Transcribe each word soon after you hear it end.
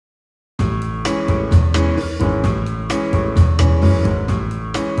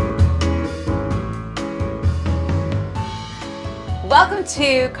Welcome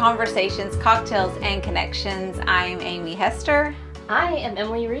to Conversations, Cocktails, and Connections. I'm Amy Hester. I am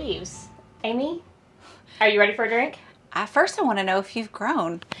Emily Reeves. Amy, are you ready for a drink? First, I want to know if you've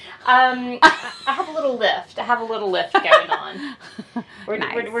grown. I have a little lift. I have a little lift going on.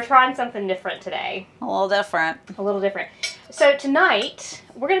 We're trying something different today. A little different. A little different. So tonight,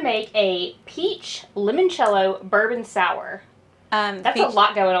 we're going to make a Peach Limoncello Bourbon Sour. That's a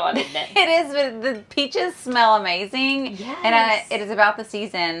lot going on, isn't it? It is, but the peaches smell amazing. Yes. And it is about the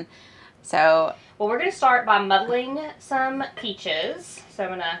season. So, well, we're going to start by muddling some peaches. So I'm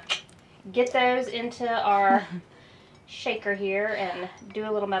going to get those into our shaker here and do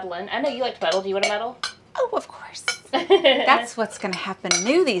a little muddling. I know you like to muddle. Do you want to muddle? Oh, of course. That's what's going to happen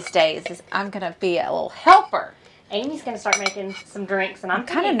new these days. Is I'm going to be a little helper. Amy's going to start making some drinks, and I'm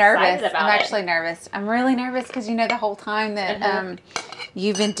kind of nervous. I'm actually nervous. I'm really nervous because you know the whole time that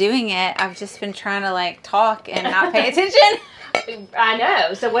you've been doing it, I've just been trying to like talk and not pay attention. I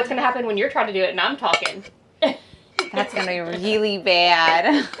know. So what's going to happen when you're trying to do it and I'm talking? That's going to be really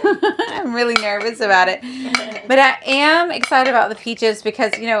bad. I'm really nervous about it. But I am excited about the peaches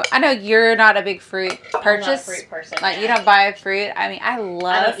because, you know, I know you're not a big fruit purchase. I'm not a fruit person. Like, you don't buy fruit. I mean, I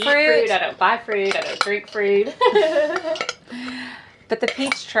love fruit. I don't eat fruit. I don't buy fruit. I don't drink fruit. But the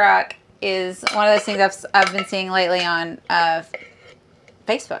peach truck is one of those things I've been seeing lately on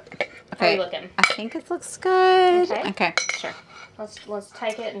Facebook. Okay. How are you looking? I think it looks good. Okay, sure. Let's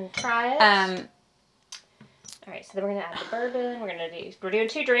take it and try it. All right, so then we're going to add the bourbon. We're doing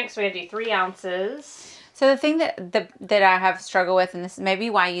 2 drinks, so we're going to do 3 ounces. So the thing that I have struggled with, and this is maybe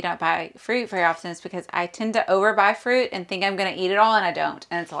why you don't buy fruit very often, is because I tend to overbuy fruit and think I'm going to eat it all, and I don't,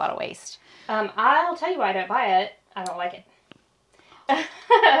 and it's a lot of waste. I'll tell you why I don't buy it. I don't like it.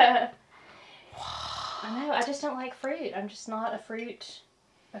 I know, I just don't like fruit. I'm just not a fruit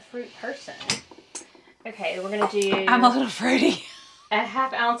person. Okay, we're going to do... I'm a little fruity. A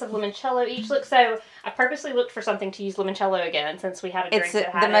 ½ ounce of limoncello each. Look, so I purposely looked for something to use limoncello again since we had a drink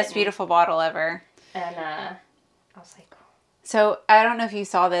that had the most beautiful bottle ever. And I was like, so I don't know if you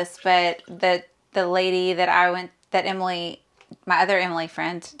saw this, but the lady that Emily, my other Emily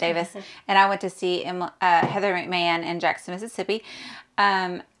friend Davis, and I went to see Heather McMahon in Jackson, Mississippi.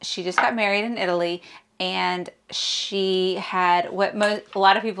 She just got married in Italy, and she had what a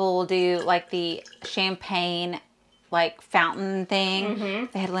lot of people will do, like the champagne, like fountain thing.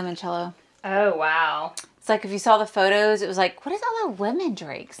 They had limoncello. Oh wow! It's like if you saw the photos, it was like, what is all the women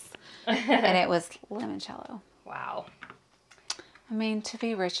drinks? And it was limoncello. Wow. I mean, to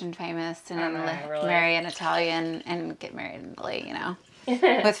be rich and famous and really. marry an Italian and get married in Italy, you know,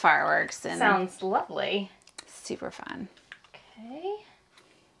 with fireworks. And sounds lovely. Super fun. Okay.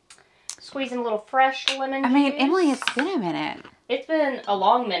 Squeezing a little fresh lemon juice. I mean, Emily, it's been a minute. It's been a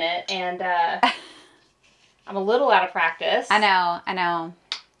long minute, and I'm a little out of practice. I know.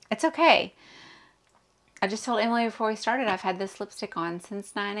 It's okay. I just told Emily before we started, I've had this lipstick on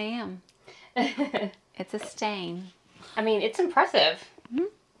since 9 a.m. It's a stain. I mean, it's impressive.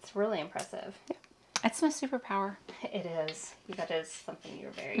 It's really impressive. Yeah. It's my superpower. It is. That is something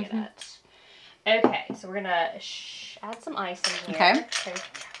you're very good at. Okay, so we're going to add some ice in here. Okay. So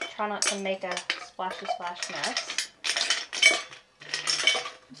try not to make a splashy splash mess.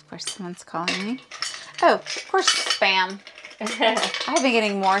 Of course, someone's calling me. Oh, of course, spam. I've been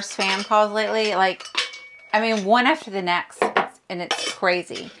getting more spam calls lately. Like, I mean, one after the next, and it's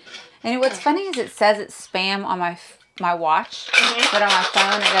crazy. And what's funny is it says it's spam on my watch, but on my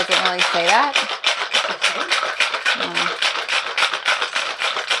phone it doesn't really say that.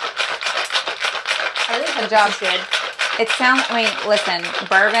 I really hope this is good. It sounds, I mean, listen,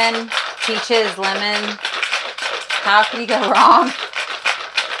 bourbon, peaches, lemon, how can you go wrong?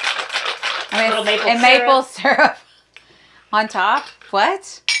 I mean, maple syrup on top.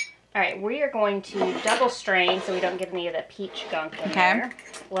 What? All right, we are going to double strain so we don't get any of the peach gunk in there.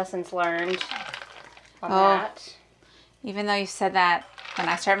 Lessons learned on that. Even though you said that, when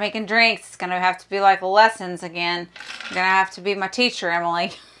I start making drinks, it's going to have to be like lessons again. You're going to have to be my teacher,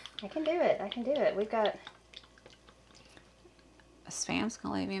 Emily. I can do it. I can do it. We've got... Spam's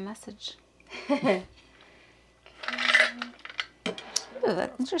going to leave me a message. Ooh,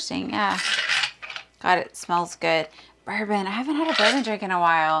 that's interesting. Yeah. God, it smells good. Bourbon. I haven't had a bourbon drink in a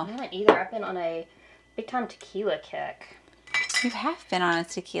while. I haven't either. I've been on a big time tequila kick. You have been on a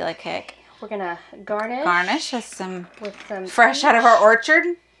tequila kick. We're going to garnish. Garnish with some fresh sage out of our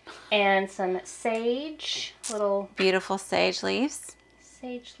orchard. And some sage. Little beautiful sage leaves.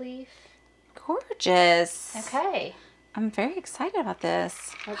 Sage leaf. Gorgeous. Okay. I'm very excited about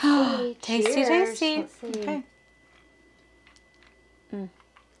this. Let's see. Tasty, Cheers. tasty. Let's see. Okay.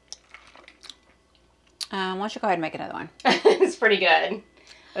 Why don't you go ahead and make another one? It's pretty good.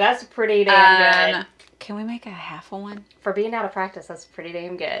 That's pretty damn good. Can we make a half a one? For being out of practice, that's pretty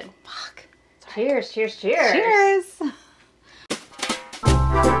damn good. Fuck. Cheers, cheers, cheers. Cheers.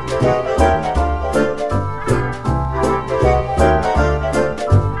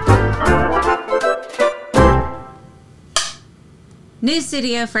 New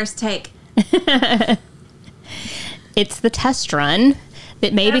studio, first take. It's the test run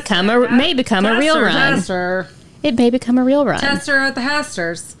that may become a real run. Tester. It may become a real run. Tester at the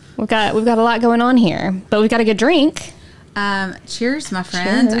Hasters. We've got a lot going on here, but we've got a good drink. Cheers, my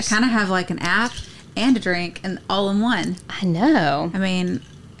friend. Cheers. I kind of have like an app and a drink and all in one. I know. I mean,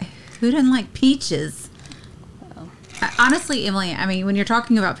 who doesn't like peaches? Honestly, Emily, I mean, when you're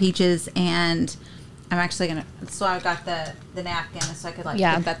talking about peaches, and I'm actually gonna, so I got the napkin so I could like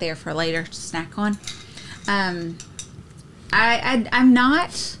put that there for later to snack on. I'm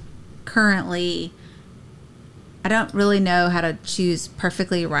not currently, I don't really know how to choose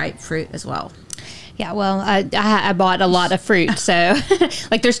perfectly ripe fruit as well. Yeah, well, I bought a lot of fruit, so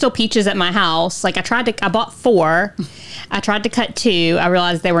like there's still peaches at my house. Like I bought 4. I tried to cut 2. I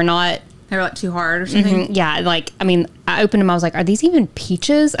realized they were like too hard or something. Mm-hmm. Yeah, like I mean, I opened them. I was like, are these even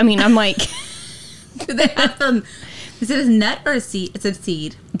peaches? I mean, I'm like, do they have them? Is it a nut or a seed? It's a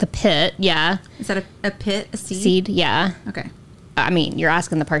seed. The pit, yeah. Is that a pit? A seed? Seed, yeah. Okay. I mean, you're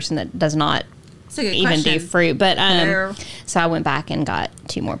asking the person that does not even do fruit, but so I went back and got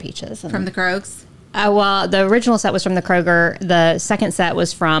 2 more peaches from the Krogs. Well, the original set was from the Kroger. The second set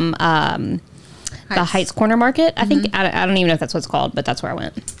was from the Heights Corner Market. I think I don't even know if that's what it's called, but that's where I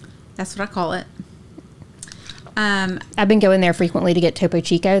went. That's what I call it. I've been going there frequently to get Topo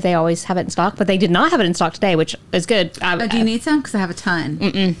Chico. They always have it in stock, but they did not have it in stock today, which is good. Do you need some? Because I have a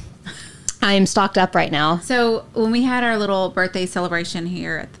ton. I am stocked up right now. So when we had our little birthday celebration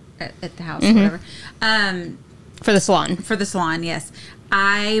here at the house, or whatever, for the salon. For the salon, yes.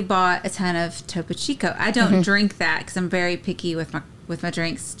 I bought a ton of Topo Chico. I don't drink that because I'm very picky with my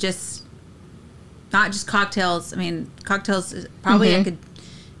drinks. Just not just cocktails. I mean, cocktails probably I could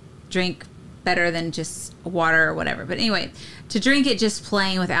drink better than just water or whatever. But anyway, to drink it just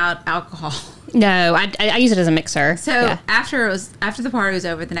plain without alcohol. No, I use it as a mixer. So after the party was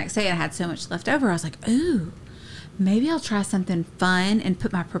over the next day, and I had so much left over, I was like, ooh, maybe I'll try something fun and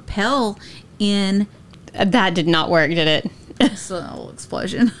put my Propel in. That did not work, did it? It's a little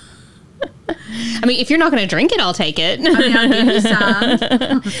explosion. I mean, if you're not going to drink it, I'll take it. I mean, I'll give you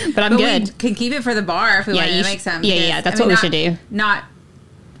some. But I'm good. We can keep it for the bar if we want to make some. Yeah, that's what we should do. Not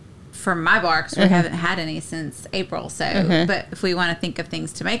for my bar, because we haven't had any since April. So, but if we want to think of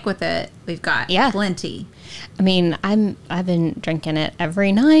things to make with it, we've got plenty. I mean, I've been drinking it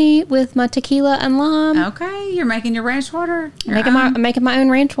every night with my tequila and lime. Okay, you're making your ranch water. I'm making my own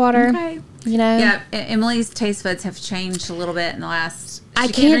ranch water. Okay. You know. Yeah, Emily's taste buds have changed a little bit in the last. I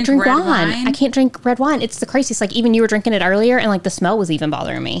can't drink wine. I can't drink red wine. It's the craziest. Like, even you were drinking it earlier, and like the smell was even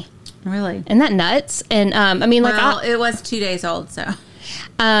bothering me. Really? Isn't that nuts? And I mean, like, it was 2 days old, so.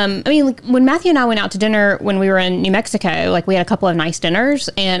 I mean, like, when Matthew and I went out to dinner when we were in New Mexico, like, we had a couple of nice dinners,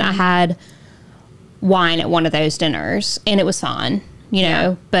 and I had wine at one of those dinners, and it was fine, you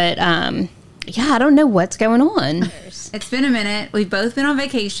know. But yeah, I don't know what's going on. It's been a minute. We've both been on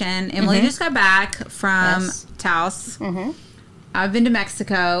vacation. Emily just got back from Taos. I've been to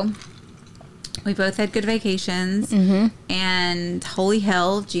Mexico. We both had good vacations. And holy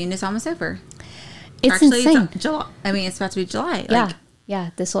hell, June is almost over. It's actually insane. It's July. I mean, it's about to be July.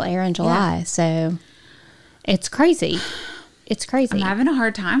 Yeah, this will air in July. So it's crazy. It's crazy. I'm having a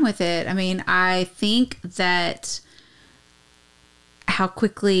hard time with it. I mean, I think that how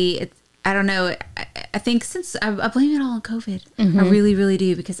quickly it's, I don't know. I think since I blame it all on COVID. I really, really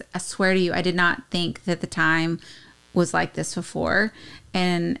do, because I swear to you, I did not think that the time was like this before.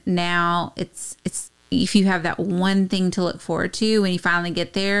 And now it's if you have that one thing to look forward to when you finally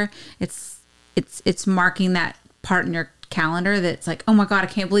get there, it's marking that part in your calendar that's like, oh my God, I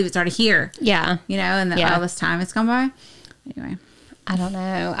can't believe it's already here. Yeah. You know, and all this time has gone by. Anyway. I don't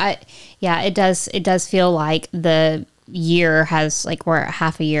know. It does feel like the year has, like, we're at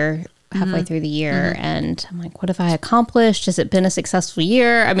halfway through the year, and I'm like, what have I accomplished? Has it been a successful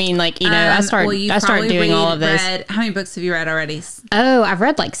year? I mean, like, you know, I started doing all of this. How many books have you read already? Oh, I've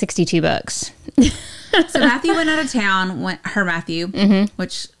read like 62 books. So Matthew went out of town, Matthew,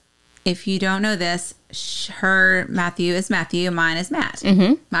 which, if you don't know this, her Matthew is Matthew, mine is Matt.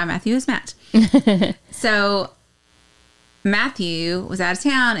 My Matthew is Matt. So Matthew was out of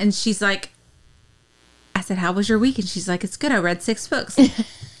town, and she's like, I said, how was your week? And she's like, it's good. I read 6 books.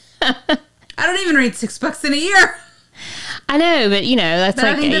 I don't even read 6 books in a year. I know, but that's But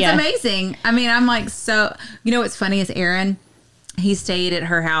like, I think that's amazing. I mean, I'm like, so, what's funny is Aaron, he stayed at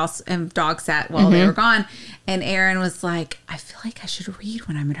her house and dog sat while they were gone. And Aaron was like, I feel like I should read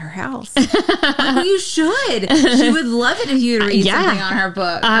when I'm at her house. Like, well, you should. She would love it if you would read something on her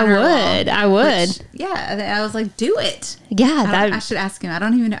book. I would. Which, yeah. I was like, do it. Yeah. I should ask him. I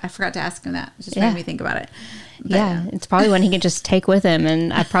don't even know. I forgot to ask him that. It just made me think about it. But, yeah. It's probably one he could just take with him.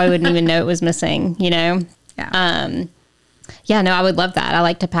 And I probably wouldn't even know it was missing, Yeah. Yeah, no, I would love that. I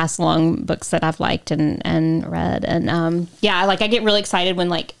like to pass along books that I've liked and read. And I get really excited when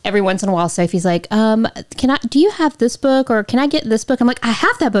like every once in a while Sophie's like, do you have this book or can I get this book? I'm like, I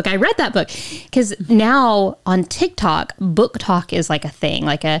have that book. I read that book. Because now on TikTok, book talk is like a thing,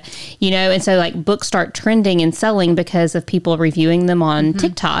 and so like books start trending and selling because of people reviewing them on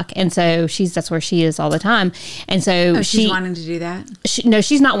TikTok. And so that's where she is all the time. And so she's wanting to do that.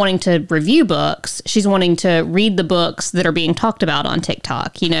 She's not wanting to review books. She's wanting to read the books that are being talked about on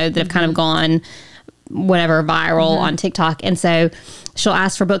TikTok, that have kind of gone viral on TikTok. And so she'll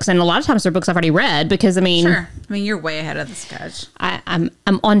ask for books, and a lot of times they're books I've already read because sure. You're way ahead of the sketch. I'm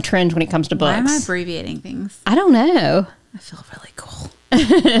on trend when it comes to books. Why am I abbreviating things? I don't know. I feel really cool.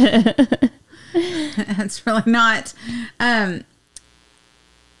 It's really not.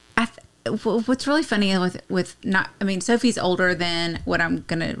 What's really funny with Sophie's older than what I'm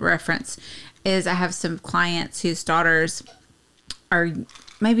going to reference is I have some clients whose daughters are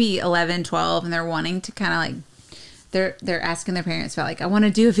maybe 11, 12, and they're wanting to kind of like, they're asking their parents about like, I want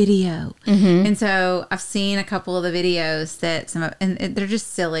to do a video. And so I've seen a couple of the videos that and they're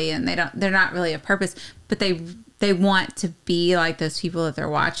just silly and they're not really a purpose, but they want to be like those people that they're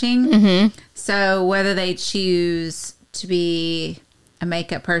watching. So whether they choose to be a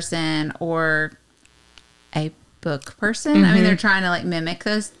makeup person or a book person, they're trying to like mimic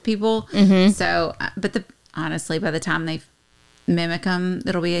those people. So, but honestly, by the time they mimic them,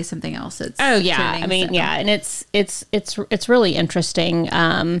 it'll be something else. Trending, and it's really interesting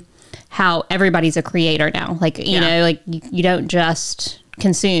how everybody's a creator now. Like you don't just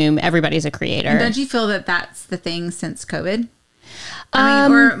consume; everybody's a creator. And don't you feel that that's the thing since COVID?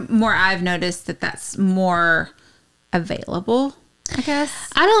 Or more, I've noticed that that's more available, I guess.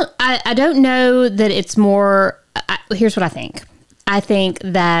 I don't know that it's more. Here's what I think. I think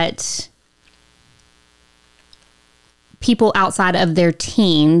that people outside of their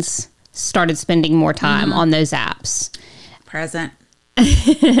teens started spending more time on those apps. Present.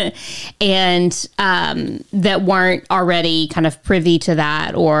 And that weren't already kind of privy to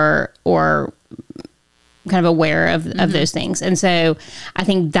that or kind of aware of those things. And so I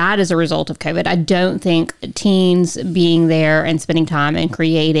think that is a result of COVID. I don't think teens being there and spending time and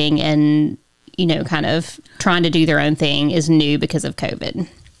creating and, kind of trying to do their own thing is new because of COVID.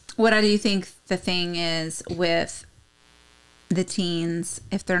 What I do think the thing is with the teens,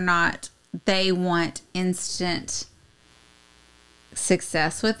 if they're not, they want instant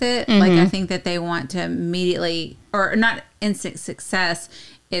success with it. Like, I think that they want to immediately, or not instant success,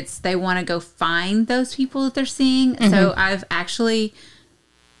 it's they want to go find those people that they're seeing. So I've actually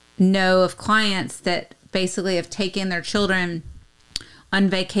know of clients that basically have taken their children on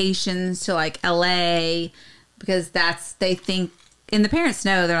vacations to like LA because they think, and the parents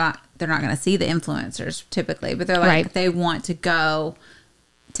know they're not going to see the influencers typically, but they're like, they want to go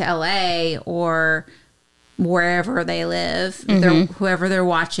to LA or wherever they live, whoever they're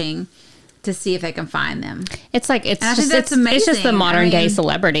watching, to see if they can find them. It's like, it's just the modern day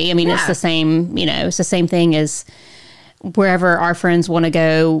celebrity. It's the same, it's the same thing as wherever our friends want to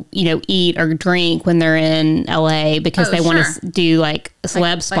go, eat or drink when they're in LA because they want to do like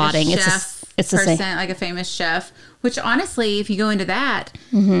celeb spotting. Like it's the same, like a famous chef, which honestly, if you go into that,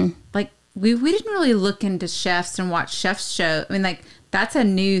 like we didn't really look into chefs and watch chefs show. Like that's a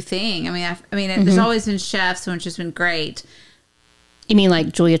new thing. There's always been chefs, which has been great. You mean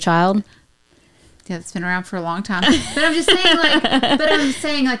like Julia Child? Yeah, it's been around for a long time. But I'm just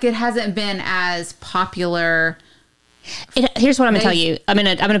saying, like, it hasn't been as popular. Here's what I'm gonna tell you. I'm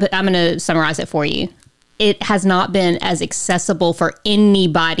gonna summarize it for you. It has not been as accessible for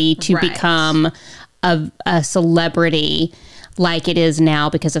anybody to become a celebrity like it is now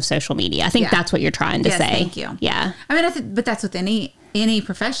because of social media. I think that's what you're trying to say. Thank you. Yeah. But that's with any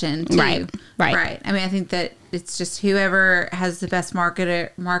profession too. Right. I think that it's just whoever has the best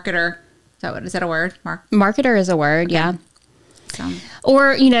marketer. Is that a word? Marketer is a word. Okay. Yeah.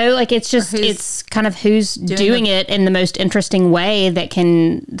 Or, like it's just, it's kind of who's doing it in the most interesting way that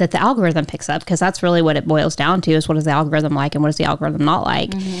the algorithm picks up, because that's really what it boils down to, is what is the algorithm like and what is the algorithm not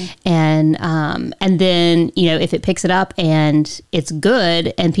like. And then, if it picks it up and it's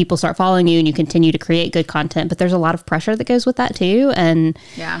good and people start following you and you continue to create good content, but there's a lot of pressure that goes with that too. And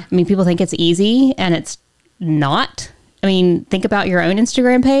people think it's easy, and it's not. Think about your own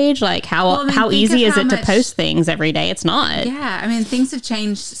Instagram page. Like how easy is it to post things every day? It's not. Yeah. Things have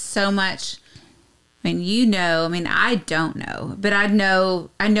changed so much. I don't know, but I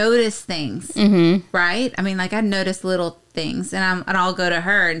notice things, right? I notice little things, and I'll go to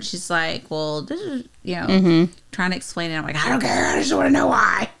her and she's like, well, this is, trying to explain it. I'm like, I don't care. I just want to know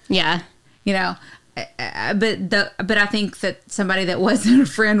why. Yeah. But I think that somebody that wasn't a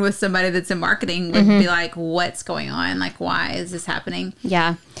friend with somebody that's in marketing would be like, what's going on? Like, why is this happening?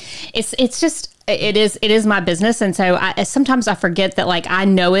 Yeah. It's just, it is my business. And so sometimes I forget that, like, I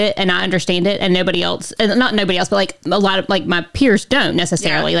know it and I understand it, and nobody else, not nobody else, but like a lot of like my peers don't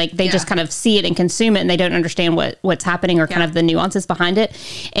necessarily, like they just kind of see it and consume it, and they don't understand what's happening or kind of the nuances behind it.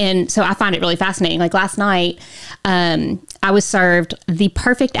 And so I find it really fascinating. Like last night, I was served the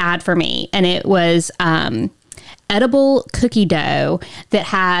perfect ad for me, and it was, edible cookie dough that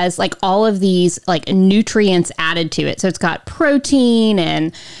has like all of these like nutrients added to it. So it's got protein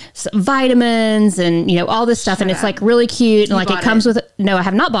and vitamins and, all this stuff. And it's like really cute. And like it comes with, no, I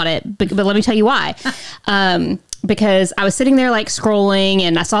have not bought it, but let me tell you why. Because I was sitting there like scrolling,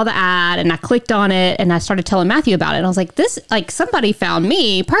 and I saw the ad and I clicked on it, and I started telling Matthew about it. And I was like, this, like somebody found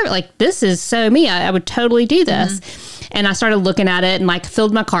me perfect. Like this is so me. I would totally do this. And I started looking at it and like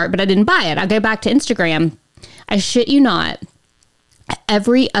filled my cart, but I didn't buy it. I go back to Instagram. I shit you not,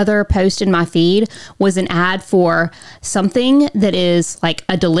 every other post in my feed was an ad for something that is like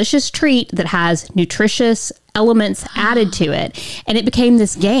a delicious treat that has nutritious elements added to it. And it became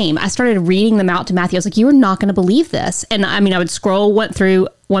this game. I started reading them out to Matthew. I was like, you are not going to believe this. And I would scroll, went through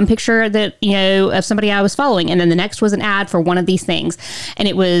one picture that, of somebody I was following. And then the next was an ad for one of these things. And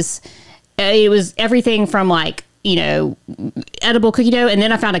it was everything from like, edible cookie dough. And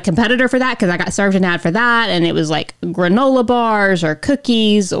then I found a competitor for that, because I got served an ad for that. And it was like granola bars or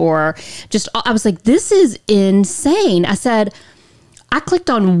cookies, or just, I was like, this is insane. I said, I clicked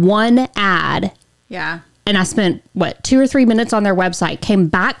on one ad. Yeah. And I spent 2 or 3 minutes on their website, came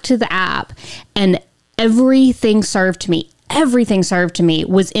back to the app, and everything served to me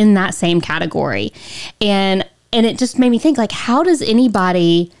was in that same category. And it just made me think, like, how does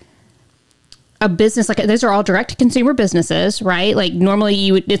anybody, a business like, those are all direct to consumer businesses, right? Like normally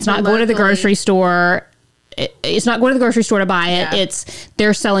it's not going to the grocery store. It's not going to the grocery store to buy it. Yeah.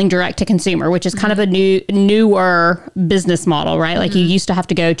 They're selling direct to consumer, which is kind of a newer business model, right? Like you used to have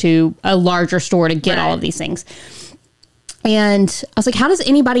to go to a larger store to get all of these things. And I was like, how does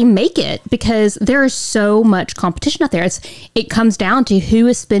anybody make it? Because there is so much competition out there. It comes down to who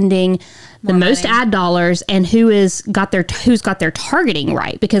is spending the most ad dollars and who's got their targeting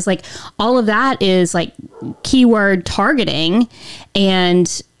right. Because like all of that is like keyword targeting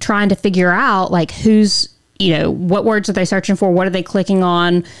and trying to figure out like who's, what words are they searching for? What are they clicking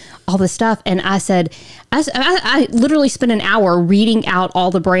on? All this stuff. And I said, I literally spent an hour reading out all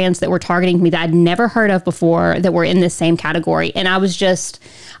the brands that were targeting me that I'd never heard of before that were in this same category. And I was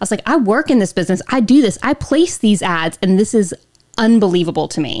like, I work in this business. I do this. I place these ads, and this is unbelievable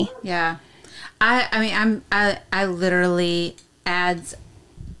to me. Yeah. I literally, ads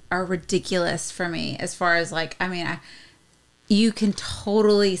are ridiculous for me as far as like, you can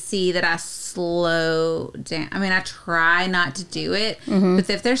totally see that I slow down. I try not to do it, but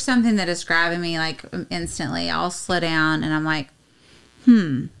if there's something that is grabbing me like instantly, I'll slow down and I'm like,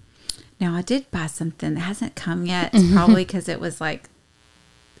 now I did buy something that hasn't come yet. It's probably because it was like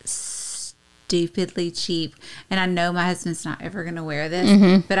stupidly cheap, and I know my husband's not ever going to wear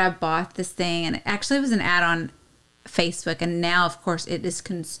this, but I bought this thing, and actually it was an ad on Facebook, and now of course it is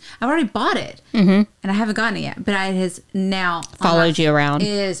I've already bought it, and I haven't gotten it yet, but it has now followed you around. It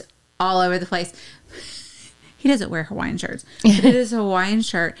is all over the place. He doesn't wear Hawaiian shirts, but it is a Hawaiian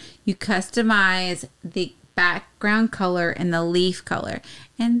shirt. You customize the background color and the leaf color,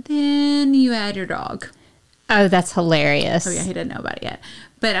 and then you add your dog. Oh, that's hilarious. Oh yeah, he didn't know about it yet.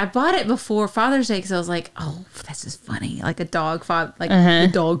 But I bought it before Father's Day because I was like, oh, this is funny. Like a dog father, like a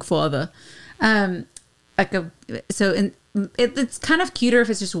dog father. It's kind of cuter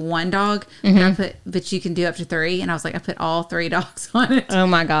if it's just one dog, but you can do up to 3. And I was like, I put all 3 dogs on it. Oh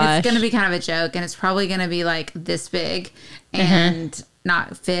my gosh. It's going to be kind of a joke, and it's probably going to be like this big. And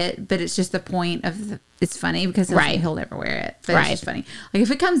not fit, but it's just the point of it's funny because he'll never wear it. But it's just funny. Like, if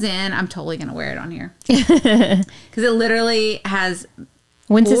it comes in, I'm totally going to wear it on here. Because it literally has...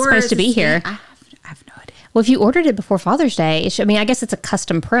 When's it supposed to be here? I have no idea. Well, if you ordered it before Father's Day, I guess it's a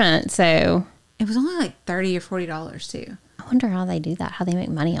custom print, so... It was only like $30 or $40 too. I wonder how they do that, how they make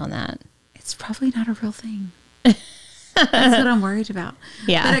money on that. It's probably not a real thing. That's what I'm worried about.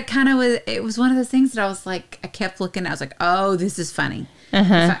 Yeah. But it was one of those things that I was like, I kept looking, I was like, oh, this is funny.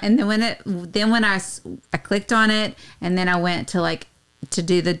 And then when I clicked on it, and then I went to like, to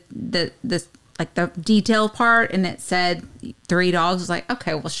do the detail part, and it said 3 dogs, I was like,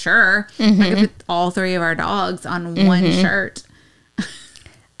 okay, well, sure. I could put all 3 of our dogs on one shirt.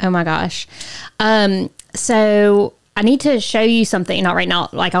 Oh my gosh. So I need to show you something, not right now,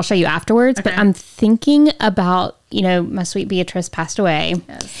 like I'll show you afterwards, but I'm thinking about, my sweet Beatrice passed away.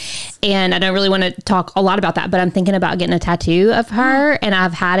 Yes. And I don't really want to talk a lot about that, but I'm thinking about getting a tattoo of her, and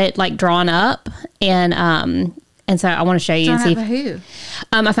I've had it like drawn up, and so I want to show you. Drawn and see who?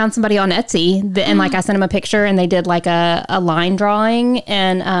 I found somebody on Etsy and like I sent them a picture, and they did like a line drawing,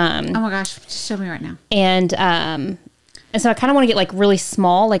 and oh my gosh, just show me right now. And so I kind of want to get like really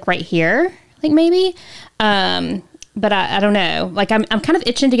small, like right here, like maybe. But I don't know. Like I'm kind of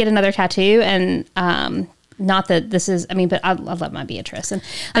itching to get another tattoo, and not that this is. I mean, but I love my Beatrice, and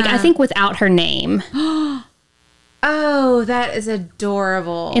like I think without her name. Oh, that is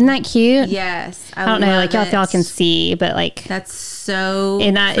adorable! Isn't that cute? Yes, I don't know, like y'all can see, but like that's so.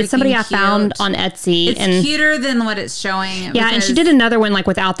 And it's somebody I found on Etsy. It's cuter than what it's showing. Yeah, and she did another one like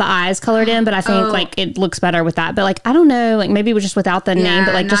without the eyes colored in, but I think like it looks better with that. But like I don't know, like maybe it was just without the name,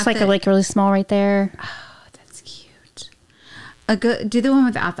 but like just like like really small right there. Oh, that's cute. Do the one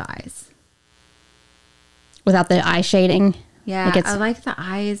without the eyes. Without the eye shading. Yeah, I like the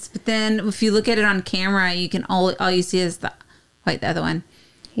eyes, but then if you look at it on camera, you can all you see is the other one.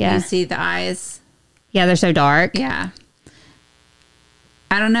 Yeah, you see the eyes. Yeah, they're so dark. Yeah,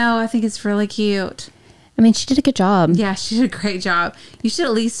 I don't know. I think it's really cute. I mean, she did a good job. Yeah, she did a great job. You should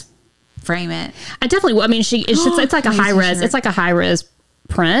at least frame it. I definitely will. I mean, it's like a high res. It's like a high res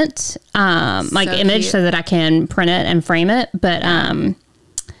print, like so image, cute. So that I can print it and frame it.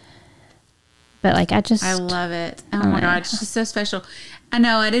 But like I love it. Oh my God, she's so special. I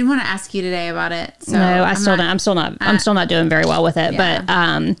know. I didn't want to ask you today about it. So no, I'm still not doing very well with it.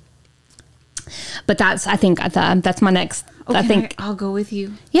 Yeah. But that's that's my next. Okay, I think I'll go with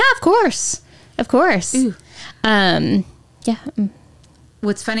you. Yeah, of course. Ooh. Yeah.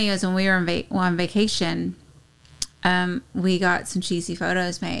 What's funny is when we were on vacation, we got some cheesy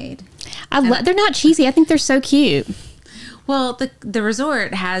photos made. They're not cheesy. I think they're so cute. Well, the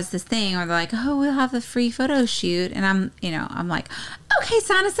resort has this thing where they're like, oh, we'll have a free photo shoot. And I'm like, okay,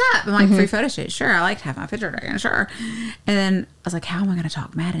 sign us up. I'm like, free photo shoot. Sure. I like to have my picture taken. Sure. And then I was like, how am I going to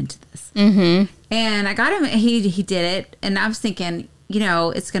talk Matt into this? And I got him. He did it. And I was thinking,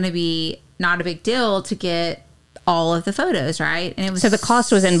 it's going to be not a big deal to get all of the photos, right? And it was so the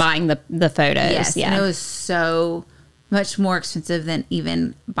cost was in buying the photos. Yes. Yeah. And it was so much more expensive than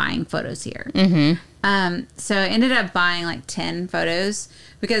even buying photos here. So I ended up buying like 10 photos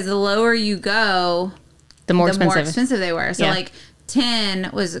because the lower you go, the more expensive they were. So like 10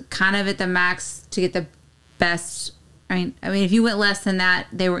 was kind of at the max to get the best. I mean, if you went less than that,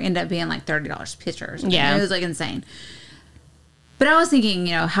 they were end up being like $30 pictures. Yeah, it was like insane. But I was thinking,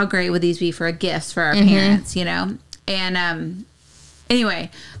 how great would these be for a gift for our parents, And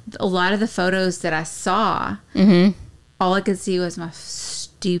anyway, a lot of the photos that I saw, all I could see was my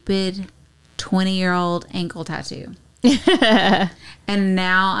stupid 20-year-old ankle tattoo. And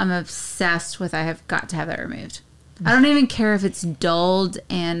now I'm obsessed with I have got to have that removed. I don't even care if it's dulled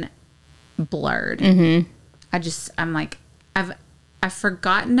and blurred. I'm like, I've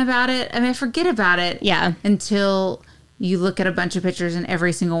forgotten about it. I mean, I forget about it until you look at a bunch of pictures and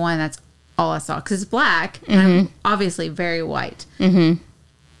every single one, that's all I saw. Because it's black and I'm obviously very white.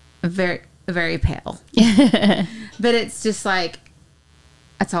 Very, very pale. But it's just like,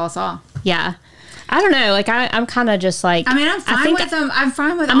 that's all I saw. Yeah. I don't know. Like, I'm kind of just like... I mean, I'm fine with them. I'm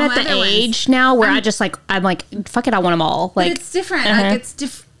fine with I'm at the age now where I'm like, fuck it, I want them all. Like, but it's different. Like,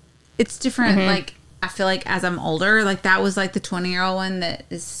 it's different. Like, I feel like as I'm older, like, that was like the 20-year-old one that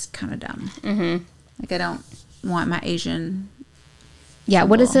is kind of dumb. Like, I don't want my Asian... Yeah,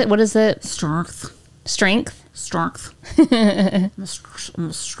 what is it? Strength. I'm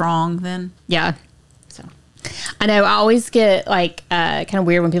strong then. Yeah. So... I know. I always get like kind of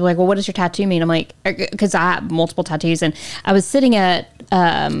weird when people are like, well, what does your tattoo mean? I'm like, because I have multiple tattoos, and I was sitting at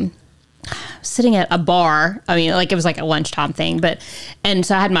sitting at a bar. I mean, like it was like a lunchtime thing, and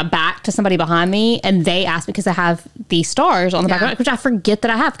so I had my back to somebody behind me, and they asked me because I have these stars on the back of it, which I forget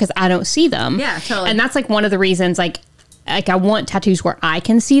that I have because I don't see them. Yeah, totally. And that's like one of the reasons, like I want tattoos where I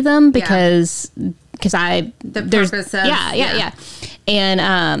can see them because purpose of, yeah.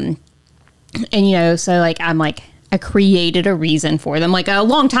 And you know, so like I'm like, I created a reason for them like a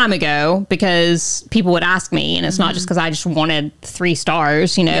long time ago because people would ask me, and it's not just because I just wanted 3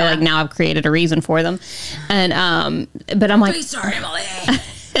 stars, you know, like now I've created a reason for them. And, but I'm like, 3-star Emily.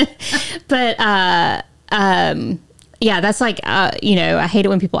 but, yeah, that's like, you know, I hate it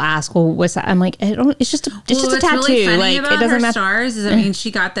when people ask, well, what's that? I'm like, it's just a tattoo. Really funny like about it doesn't her matter. stars is, I mean,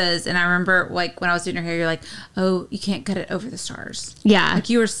 she got those, and I remember like when I was doing her hair, you're like, oh, you can't cut it over the stars. Yeah. Like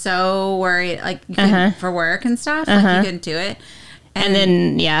you were so worried, like you couldn't, for work and stuff, like you couldn't do it. And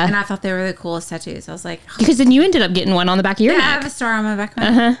then, and I thought they were the coolest tattoos. I was like, oh. Because then you ended up getting one on the back of your neck. I have a star on my back of my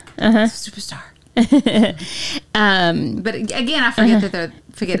neck. Superstar. But again, I forget it's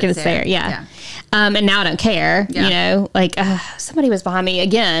there. Yeah. And now I don't care, you know, like, somebody was behind me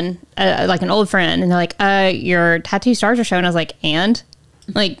again, like an old friend, and they're like, your tattoo stars are showing. I was like, and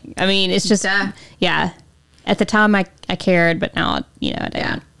like, I mean, it's just, yeah, at the time I cared, but now, you know, I don't.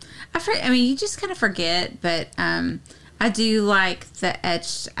 Yeah. I mean, you just kind of forget, but, I do like the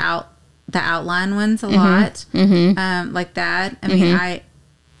the outline ones a lot. Like that. I mean,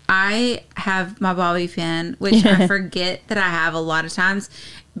 I have my bobby pin, which I forget that I have a lot of times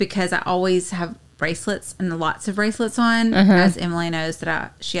because I always have bracelets and lots of bracelets on. As Emily knows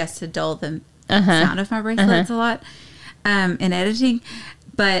that she has to dull the sound of my bracelets a lot in editing.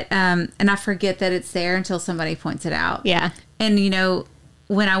 But, and I forget that it's there until somebody points it out. Yeah. And, you know,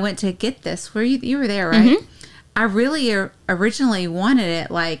 when I went to get this, you were there, right? I really originally wanted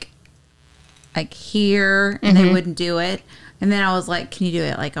it like here, and they wouldn't do it. And then I was like, can you do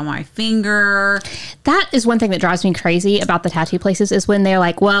it like on my finger? That is one thing that drives me crazy about the tattoo places is when they're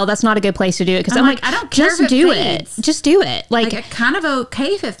like, well, that's not a good place to do it. Because I'm like, I don't care just if it do fades. it. Just do it. Like it's kind of okay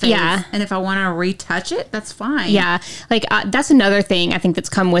if it fades. Yeah. And if I want to retouch it, that's fine. Yeah. Like that's another thing I think that's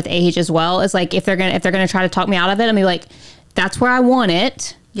come with age as well is like, if they're going to try to talk me out of it, I'm like, that's where I want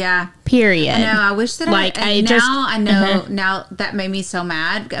it. Yeah. Period. I know. I wish that like I know now that made me so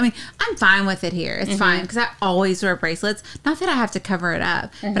mad. I mean, I'm fine with it here. It's fine because I always wear bracelets. Not that I have to cover it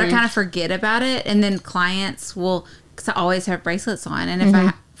up, but I kind of forget about it. And then clients will, because I always have bracelets on. And if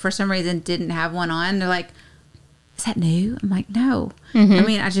I, for some reason, didn't have one on, they're like, is that new? I'm like, no. I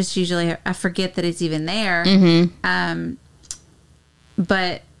mean, I just usually, I forget that it's even there.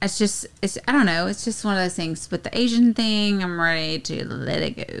 But I don't know. It's just one of those things. But the Asian thing, I'm ready to let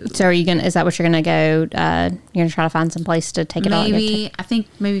it go. So is that what you're going to go, you're going to try to find some place to take it all? Maybe. I think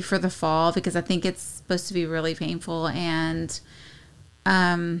maybe for the fall, because I think it's supposed to be really painful. And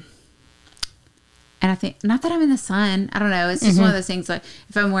I think, not that I'm in the sun. I don't know. It's just one of those things like,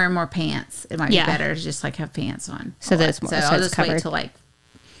 if I'm wearing more pants, it might be better to just like have pants on. So that it's more, so I'll it's just covered. wait till like,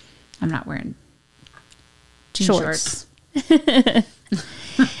 I'm not wearing jean shorts.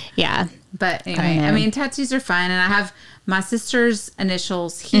 Yeah. But anyway, I mean, tattoos are fun. And I have my sister's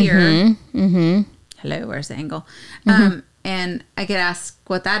initials here. Hello, where's the angle? And I get asked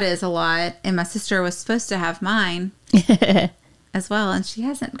what that is a lot. And my sister was supposed to have mine as well. And she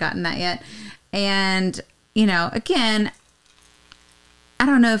hasn't gotten that yet. And, you know, again, I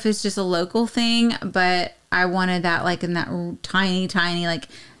don't know if it's just a local thing, but I wanted that like in that tiny, like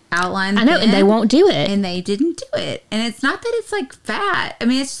outline. I know, and they won't do it. And they didn't do it. And it's not that it's like fat. I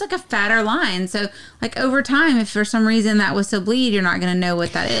mean, it's just like a fatter line. So like over time, if for some reason that was to bleed, you're not going to know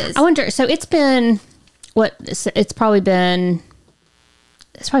what that is. I wonder, so it's probably been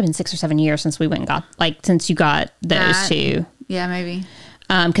 6 or 7 years since we went and got, like, since you got those two. Yeah, maybe.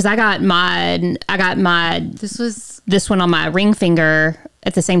 Because I got this one on my ring finger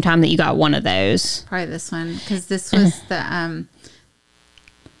at the same time that you got one of those. Probably this one, because this was the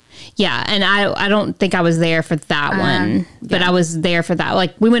yeah, and I don't think I was there for that one, but I was there for that.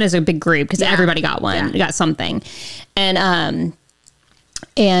 Like, we went as a big group because everybody got one, got something,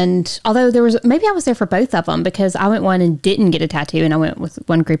 and although maybe I was there for both of them because I went one and didn't get a tattoo, and I went with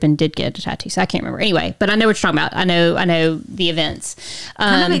one group and did get a tattoo. So I can't remember. Anyway, but I know what you're talking about. I know the events.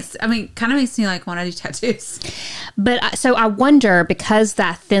 Kind of makes me like want to do tattoos. But so I wonder, because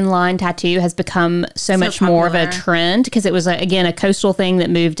that thin line tattoo has become so much popular, more of a trend, because it was again a coastal thing that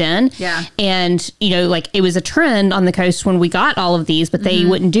moved in. Yeah. And you know, like, it was a trend on the coast when we got all of these, but they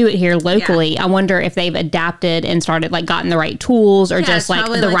wouldn't do it here locally. Yeah. I wonder if they've adapted and started like gotten the right tools or just like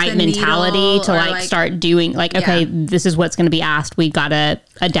the right mentality to like start doing like, okay, this is what's going to be asked. We got to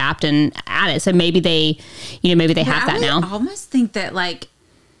adapt and add it. So maybe they have that now. I almost think that like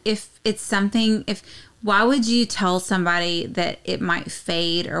if it's something, why would you tell somebody that it might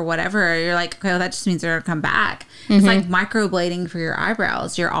fade or whatever? You're like, okay, well, that just means they're going to come back. It's like microblading for your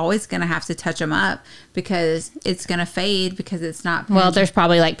eyebrows. You're always going to have to touch them up because it's going to fade because it's not. Well, there's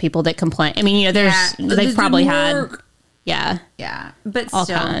probably like people that complain. I mean, they've probably had, yeah, but all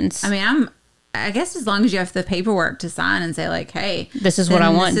still, kinds. I mean, I guess as long as you have the paperwork to sign and say like, hey, this is what I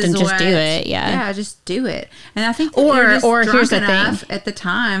want, then just do it. Yeah, just do it. And I think or here's the thing at the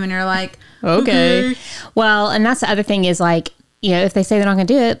time, and you're like, okay. Well, and that's the other thing is like, if they say they're not going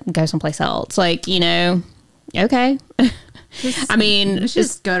to do it, go someplace else. Like, okay. I mean,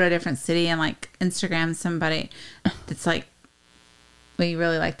 just go to a different city and like Instagram somebody that's like, we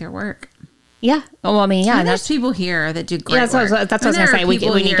really like their work. Yeah. Well, I mean, yeah. And there's people here that do great work. That's what I was going to say. We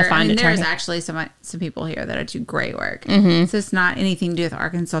need to find it. There's actually some people here that do great work. So it's not anything to do with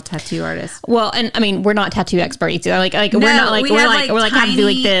Arkansas tattoo artists. Well, and I mean, we're not tattoo experts either. Like we're not like we're like have to do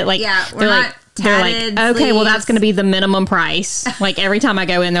like the like they're like okay, well that's going to be the minimum price. Like every time I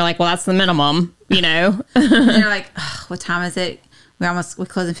go in, they're like, well that's the minimum, And they're like, oh, what time is it? We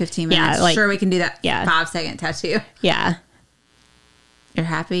close in 15 minutes. Yeah, like, sure, we can do that 5-second tattoo. Yeah. You're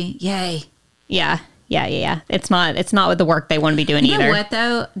happy? Yay. Yeah. It's not with the work they want to be doing either. You know what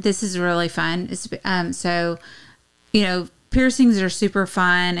though? This is really fun. So, piercings are super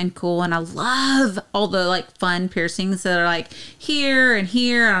fun and cool, and I love all the like fun piercings that are like here and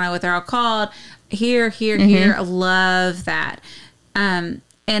here. I don't know what they're all called. Here, here. I love that. And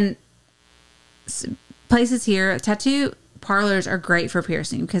places here, tattoo parlors are great for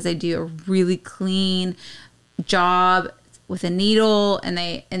piercing because they do a really clean job with a needle, and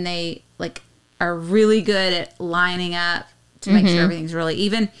they like are really good at lining up to make sure everything's really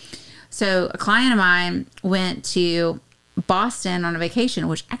even. So a client of mine went to Boston on a vacation,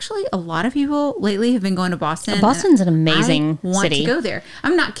 which actually a lot of people lately have been going to Boston. Boston's an amazing city. I want to go there.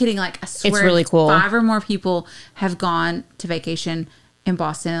 I'm not kidding. Like, I swear, it's really cool. 5 or more people have gone to vacation in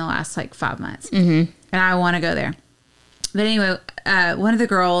Boston in the last like 5 months, and I want to go there. But anyway, one of the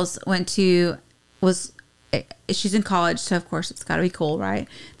girls she's in college, so of course it's got to be cool, right?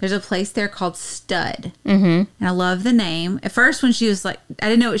 There's a place there called Stud, and I love the name. At first, when she was like, I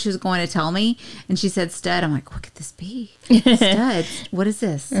didn't know what she was going to tell me, and she said Stud, I'm like, what could this be? Stud, what is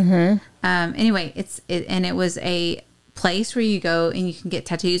this? Anyway, it was a place where you go and you can get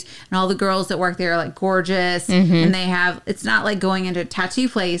tattoos, and all the girls that work there are like gorgeous, and it's not like going into a tattoo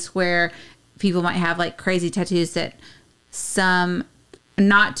place where people might have like crazy tattoos that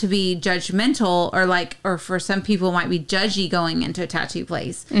not to be judgmental or for some people might be judgy going into a tattoo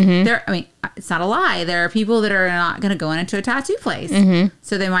place. It's not a lie. There are people that are not going to go into a tattoo place.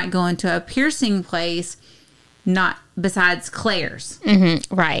 So they might go into a piercing place, not besides Claire's.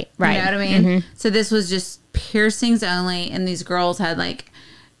 Right. You know what I mean? So this was just piercings only. And these girls had like,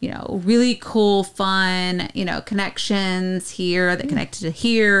 really cool, fun, connections here that connected to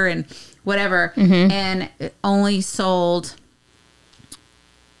here and whatever. And it only sold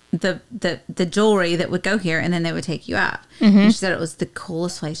the jewelry that would go here, and then they would take you out. And she said it was the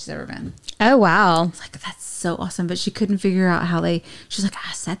coolest place she's ever been. Oh wow. I was like, that's so awesome. But she couldn't figure out how she's like,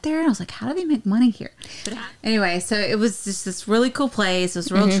 I sat there and I was like, how do they make money here? But anyway, so it was just this really cool place. It was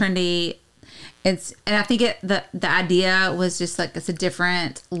real trendy. And I think the idea was just like, it's a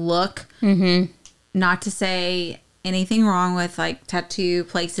different look. Not to say anything wrong with like tattoo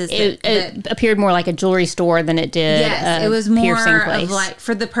places. It appeared more like a jewelry store than it did. Yes, it was more of like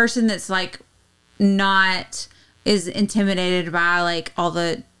for the person that's like not is intimidated by like all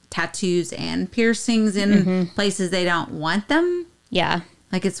the tattoos and piercings in places they don't want them. Yeah,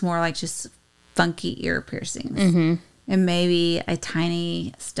 like it's more like just funky ear piercings and maybe a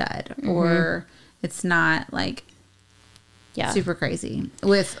tiny stud, or it's not like super crazy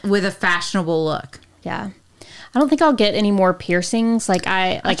with a fashionable look. Yeah. I don't think I'll get any more piercings. Like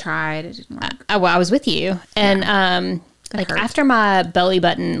I tried, it didn't work. I was with you, and after my belly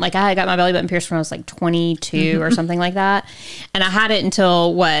button, like I got my belly button pierced when I was like 22 or something like that, and I had it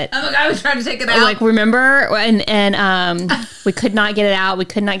until what? Oh my God, I was trying to take it out. Like remember, and we could not get it out. We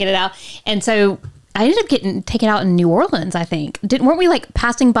could not get it out, and so I ended up getting taken out in New Orleans. I think weren't we like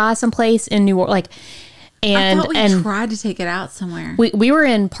passing by someplace in New Orleans? I thought we tried to take it out somewhere. We were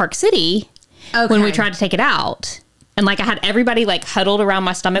in Park City. Okay. When we tried to take it out, and like I had everybody like huddled around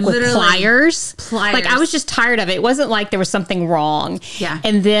my stomach with pliers. Like I was just tired of it. It wasn't like there was something wrong. Yeah.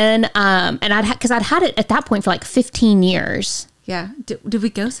 And then and I'd had it at that point for like 15 years. Yeah. Did we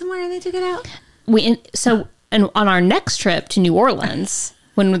go somewhere and they took it out? And on our next trip to New Orleans,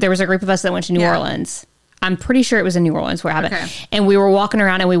 when there was a group of us that went to New Orleans, I'm pretty sure it was in New Orleans where it happened. Okay. And we were walking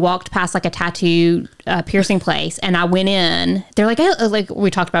around and we walked past like a tattoo piercing place. And I went in. They're like, oh, like we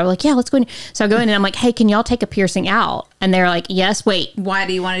talked about it. We're like, yeah, let's go in. So I go in and I'm like, hey, can y'all take a piercing out? And they're like, yes, wait. Why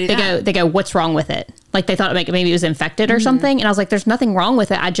do you want to do that? They go, what's wrong with it? Like they thought maybe it was infected or something. And I was like, there's nothing wrong with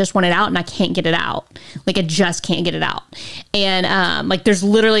it. I just want it out and I can't get it out. Like I just can't get it out. And like there's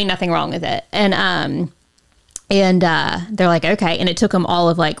literally nothing wrong with it. And they're like, okay. And it took them all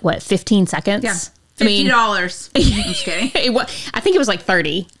of like, what, 15 seconds? Yeah. $50. I'm just kidding. I think it was like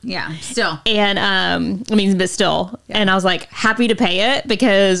 30. Yeah, still. And but still. Yeah. And I was like happy to pay it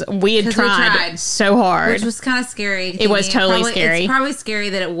because we had tried so hard. Which was kind of scary. It was totally scary. It's probably scary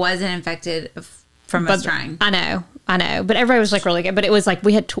that it wasn't infected from us trying. I know. But everybody was like really good. But it was like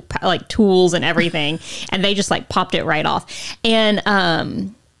we had like tools and everything. And they just like popped it right off. And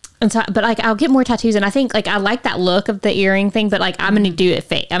so, but like I'll get more tattoos, and I think like I like that look of the earring thing, but like I'm gonna do it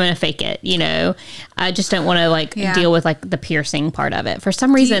fake. I'm gonna fake it, you know. I just don't want to like deal with like the piercing part of it. For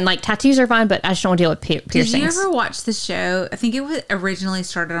some reason, like tattoos are fine, but I just don't want to deal with piercings. Did you ever watch the show? I think it was originally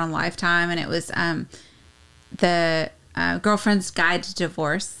started on Lifetime, and it was the Girlfriend's Guide to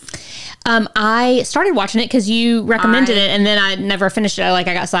Divorce. I started watching it because you recommended it, and then I never finished it. I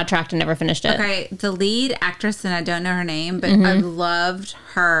got sidetracked and never finished it. Okay, the lead actress, and I don't know her name, but I loved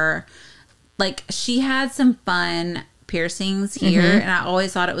her. Like, she had some fun piercings here, and I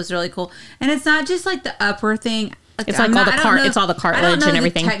always thought it was really cool. And it's not just like the upper thing. Like, it's like it's all the cartilage and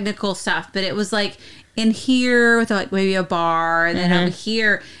everything. The technical stuff, but it was like in here with like maybe a bar, and then over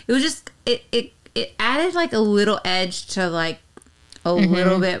here, it was just it added like a little edge to like a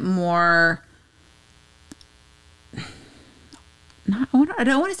little bit more. I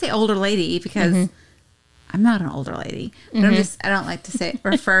don't want to say older lady because I'm not an older lady, but I don't like to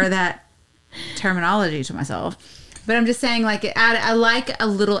refer that terminology to myself, but I'm just saying like I like a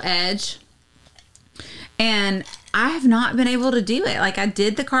little edge, and I have not been able to do it. Like I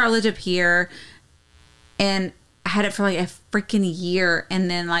did the cartilage up here, and I had it for like a freaking year, and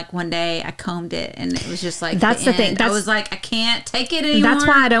then like one day I combed it, and it was just like that's the thing. I was like, I can't take it anymore. That's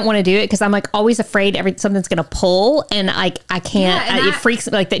why I don't want to do it, because I'm like always afraid something's gonna pull, and like I can't. Yeah, it freaks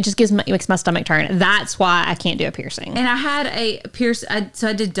like that. Just makes my stomach turn. That's why I can't do a piercing. And I had a pierce. So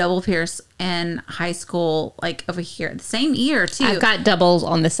I did double pierce in high school, like over here, the same ear too. I've got doubles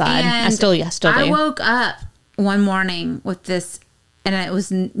on the side. And I still do. I woke up one morning with this, and it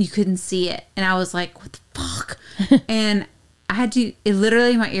was, you couldn't see it, and I was like, what the fuck? And I had to,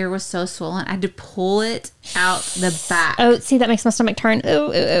 literally my ear was so swollen, I had to pull it out the back. Oh, see, that makes my stomach turn.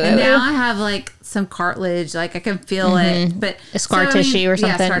 And now I have like some cartilage, like I can feel it, but a scar tissue or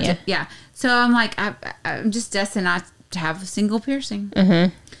something. Yeah. So I'm like, I'm just destined not to have a single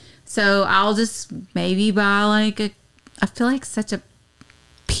piercing. So I'll just maybe buy like I feel like such a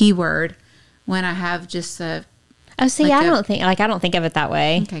P word when I have just a. Oh, see, like I don't think of it that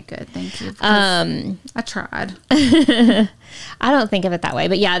way. Okay, good. Thank you. I tried. I don't think of it that way.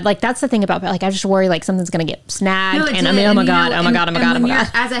 But yeah, like that's the thing about, like, I just worry like something's going to get snagged. No, and I mean, oh my God.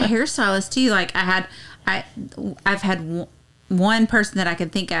 As a hairstylist too, like I've had one person that I can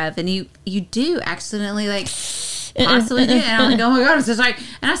think of, and you do accidentally like possibly do it. And I'm like, oh my God, I'm so sorry.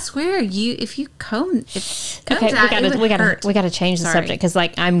 And I swear, if you comb, it comes out, we gotta change the subject, because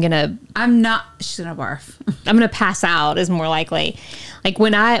like she's gonna barf. I'm gonna pass out is more likely. Like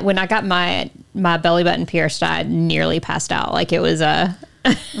when I got my belly button pierced, I nearly passed out. Like it was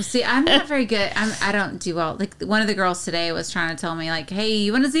Well, see, I'm not very good. I don't do well. Like one of the girls today was trying to tell me, like, "Hey,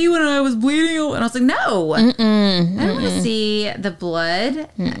 you want to see when I was bleeding?" And I was like, "No, I don't want to see the blood.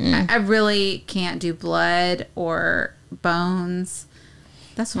 I really can't do blood or bones.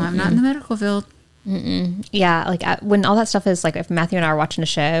 That's why I'm not in the medical field." Yeah, like when all that stuff is like, if Matthew and I are watching a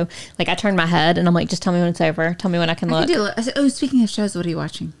show, like I turn my head and I'm like, "Just tell me when it's over. Tell me when I can look." Oh, speaking of shows, what are you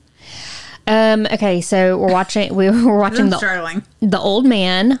watching? Okay, so we're watching the Old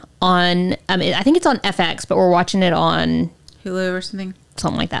Man on, I think it's on FX, but we're watching it on Hulu or something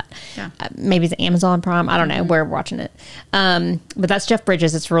like that. Yeah. Maybe it's Amazon Prime. I don't know where we're watching it. But that's Jeff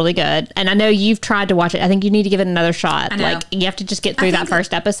Bridges. It's really good. And I know you've tried to watch it. I think you need to give it another shot. Like you have to just get through that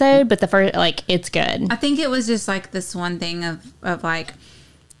first episode, but the first, like, it's good. I think it was just like this one thing of like,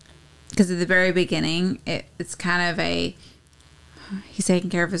 because at the very beginning, it's kind of he's taking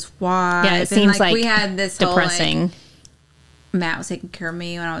care of his wife. Yeah, it seems like we had this depressing. Whole, like, Matt was taking care of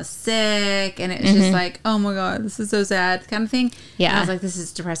me when I was sick, and it was just like, oh my God, this is so sad kind of thing. Yeah. And I was like, this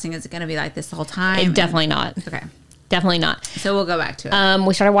is depressing. Is it going to be like this the whole time? Definitely not. Okay. Definitely not. So we'll go back to it.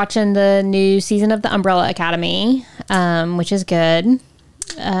 We started watching the new season of The Umbrella Academy, which is good.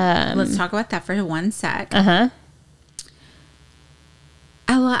 Let's talk about that for one sec. Uh-huh.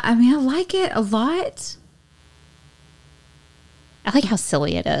 I like it a lot. I like how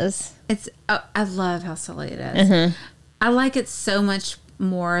silly it is. I love how silly it is. I like it so much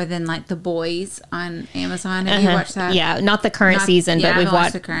more than like The Boys on Amazon. Have you watched that? Yeah, not the current season, but we've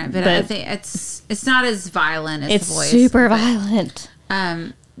watched the current. But I think it's not as violent as The Boys. It's super violent.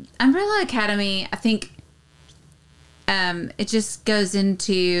 Umbrella Academy, I think it just goes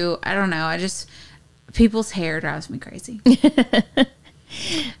into, I don't know, people's hair drives me crazy.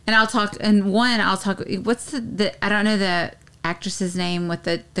 And what's the I don't know the actress's name with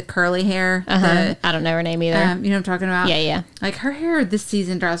the curly hair. I don't know her name either. You know what I'm talking about? Yeah. Like her hair this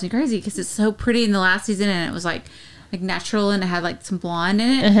season drives me crazy because it's so pretty in the last season, and it was like natural, and it had like some blonde in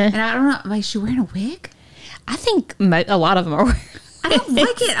it. And I don't know, like, is she wearing a wig? I think a lot of them are. I don't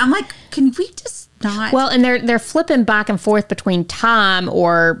like it. I'm like, can we just not? Well, and they're flipping back and forth between time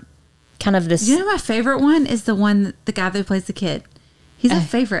or kind of this. You know, my favorite one is the guy that plays the kid. He's a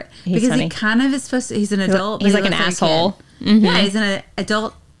favorite because funny. He kind of is supposed to. He's an adult. He's like an asshole. Yeah, he's an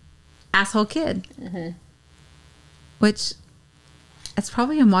adult asshole kid. Which, that's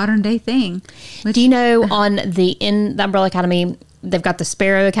probably a modern day thing. Do you know in the Umbrella Academy, they've got the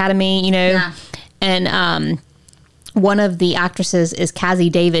Sparrow Academy, you know, and one of the actresses is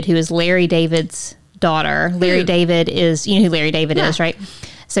Cassie David, who is Larry David's daughter. Larry David is, you know who Larry David is, right?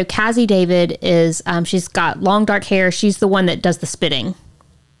 So Cassie David is, she's got long dark hair. She's the one that does the spitting.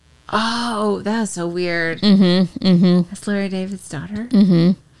 Oh, that's so weird. That's Larry David's daughter.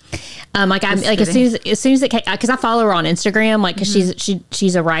 As soon as it came, because I follow her on Instagram, like, cause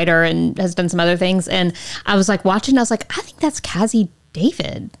she's a writer and has done some other things. And I was like watching, I was like, I think that's Cassie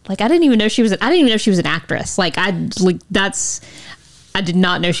David. Like, I didn't even know she was an actress. Like, I did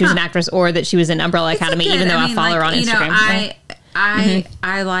not know she was an actress or that she was in Umbrella Academy, even though I follow her on Instagram. I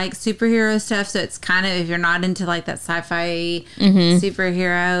like superhero stuff, so it's kind of, if you're not into like that sci-fi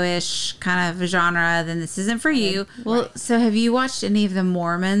superhero-ish kind of genre, then this isn't for you. Well, so have you watched any of the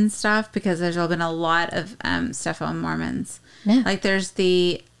Mormon stuff? Because there's been a lot of stuff on Mormons. Yeah. Like there's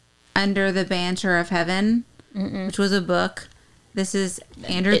the Under the Banter of Heaven, which was a book. This is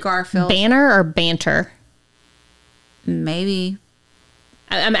Andrew Garfield. Banner or banter? Maybe.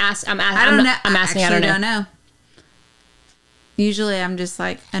 I'm asking. I don't know. Usually, I'm just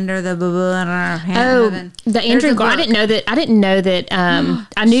like under the heaven. The Andrew. I didn't know that.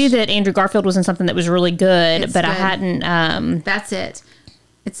 I I knew that Andrew Garfield was in something that was really good, but I hadn't. That's it.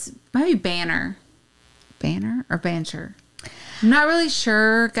 It's maybe Banner or Banter. I'm not really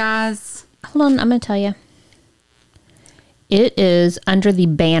sure, guys. Hold on, I'm going to tell you. It is Under the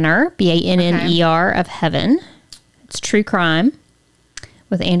Banner, Banner of Heaven. It's true crime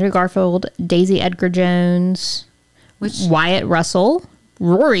with Andrew Garfield, Daisy Edgar Jones, Wyatt Russell,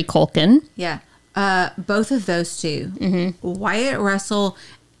 Rory Culkin. Yeah, both of those two, Wyatt Russell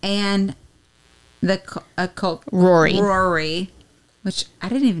and Rory, which I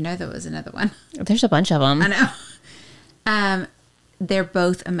didn't even know there was another one. There's a bunch of them. I know. They're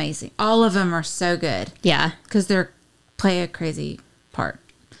both amazing. All of them are so good. Yeah, because they're play a crazy part,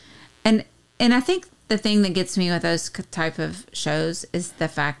 and I think the thing that gets me with those type of shows is the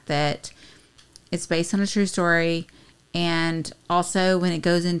fact that it's based on a true story, and also when it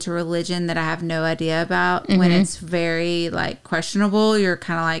goes into religion that I have no idea about, when it's very like questionable, you're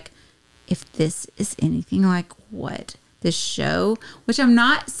kind of like, if this is anything like what this show, which I'm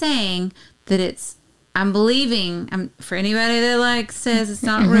not saying that it's, I'm believing, for anybody that like says it's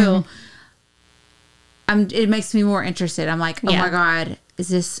not real, it makes me more interested. I'm like, oh my God,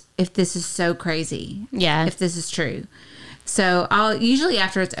 if this is so crazy, if this is true. So I'll usually,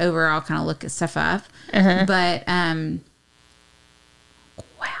 after it's over, I'll kind of look at stuff up. But wow.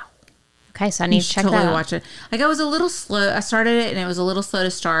 Okay, so I need to check that out. Watch it. Like, I was a little slow. I started it and it was a little slow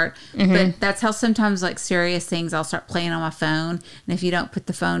to start. But that's how sometimes like serious things I'll start playing on my phone. And if you don't put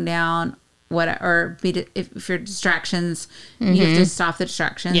the phone down, if your distractions, you have to stop the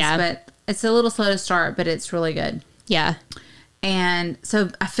distractions. Yeah. But it's a little slow to start, but it's really good. Yeah. And so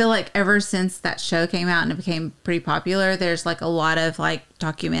I feel like ever since that show came out and it became pretty popular, there's like a lot of like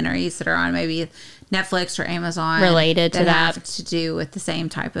documentaries that are on maybe Netflix or Amazon related to that, have to do with the same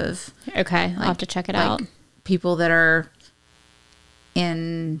type of. Okay, I'll have to check it out. People that are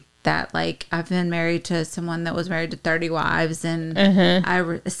in that, like, I've been married to someone that was married to 30 wives, and I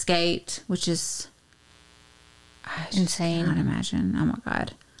escaped, which is insane. I can't imagine. Oh my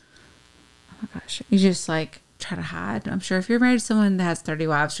God. Oh my gosh. You just like try to hide. I'm sure if you're married to someone that has 30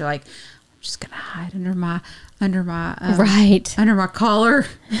 wives, you're like, I'm just gonna hide under my under my collar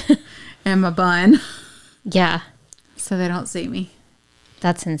and my bun. Yeah. So they don't see me.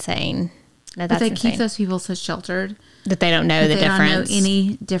 That's insane. No, but that's they insane. keep those people so sheltered That they don't know the they difference. don't know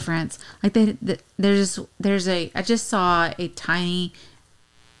any difference. Like I just saw a tiny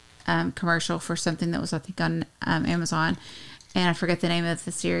commercial for something that was, I think, on Amazon, and I forget the name of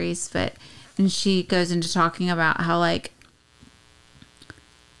the series, and she goes into talking about how, like,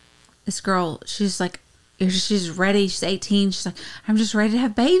 this girl, she's ready. She's 18. She's like, I'm just ready to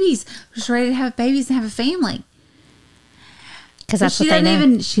have babies. I'm just ready to have babies and have a family. Because that's what they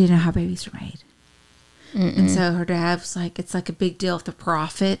know. She didn't know how babies are made. And so her dad was like, it's like a big deal if the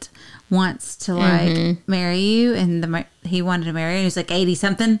prophet wants to, like, marry you. And he wanted to marry her. He was like 80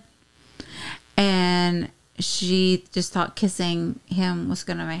 something. And she just thought kissing him was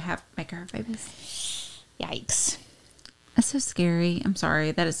going to make her have babies. Yikes. That's so scary. I'm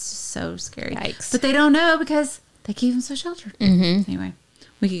sorry. That is just so scary. Yikes. But they don't know because they keep them so sheltered. Anyway,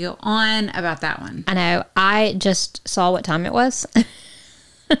 we could go on about that one. I know. I just saw what time it was.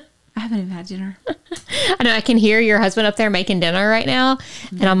 I haven't even had dinner. I know. I can hear your husband up there making dinner right now.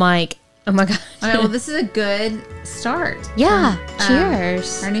 And I'm like, oh my God. Okay, well, this is a good start. Yeah.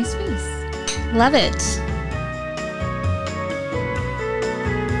 Cheers. Our new space. Love it.